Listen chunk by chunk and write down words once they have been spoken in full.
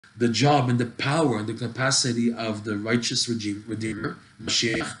the job and the power and the capacity of the righteous Redeemer,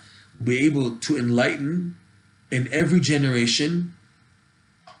 Mashiach, will be able to enlighten in every generation,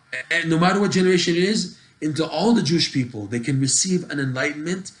 and no matter what generation it is, into all the Jewish people. They can receive an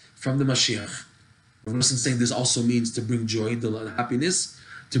enlightenment from the Mashiach. The person saying this also means to bring joy,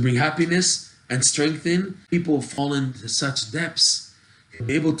 to bring happiness and strengthen people who fall into such depths.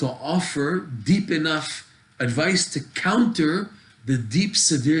 Be able to offer deep enough advice to counter the deep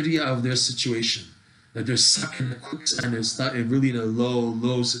severity of their situation. That they're stuck in a quicksand, they're stuck really in a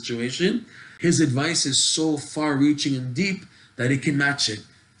low situation. His advice is so far-reaching and deep that it can match it.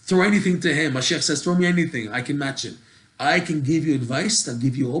 Throw anything to him. Mashiach says, throw me anything, I can match it. I can give you advice that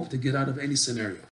give you hope to get out of any scenario.